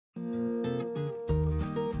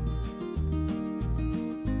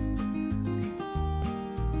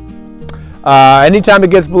Anytime it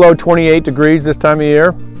gets below 28 degrees this time of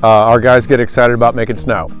year, our guys get excited about making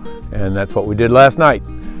snow, and that's what we did last night.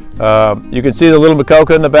 You can see the little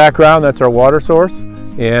Macoca in the background. That's our water source,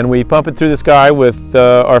 and we pump it through the sky with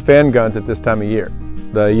our fan guns at this time of year.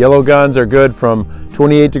 The yellow guns are good from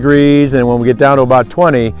 28 degrees, and when we get down to about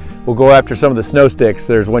 20, we'll go after some of the snow sticks.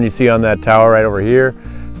 There's one you see on that tower right over here,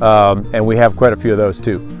 and we have quite a few of those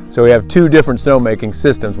too. So we have two different snowmaking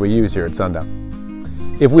systems we use here at Sundown.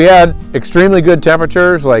 If we had extremely good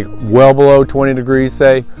temperatures, like well below 20 degrees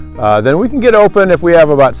say, then we can get open. If we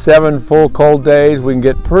have about 7 full cold days, we can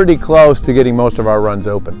get pretty close to getting most of our runs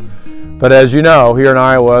open. But as you know, here in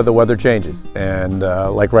Iowa, the weather changes. And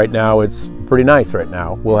like right now, it's pretty nice right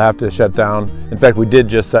now. We'll have to shut down. In fact, we did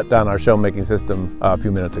just shut down our snowmaking system a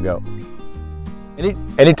few minutes ago.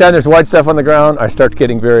 Anytime there's white stuff on the ground, I start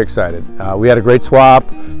getting very excited. We had a great swap,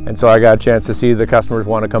 and so I got a chance to see the customers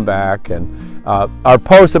want to come back. And our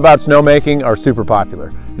posts about snowmaking are super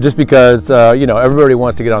popular, just because you know, everybody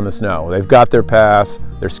wants to get on the snow. They've got their pass,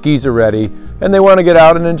 their skis are ready, and they want to get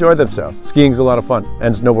out and enjoy themselves. Skiing's a lot of fun,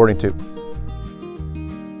 and snowboarding too.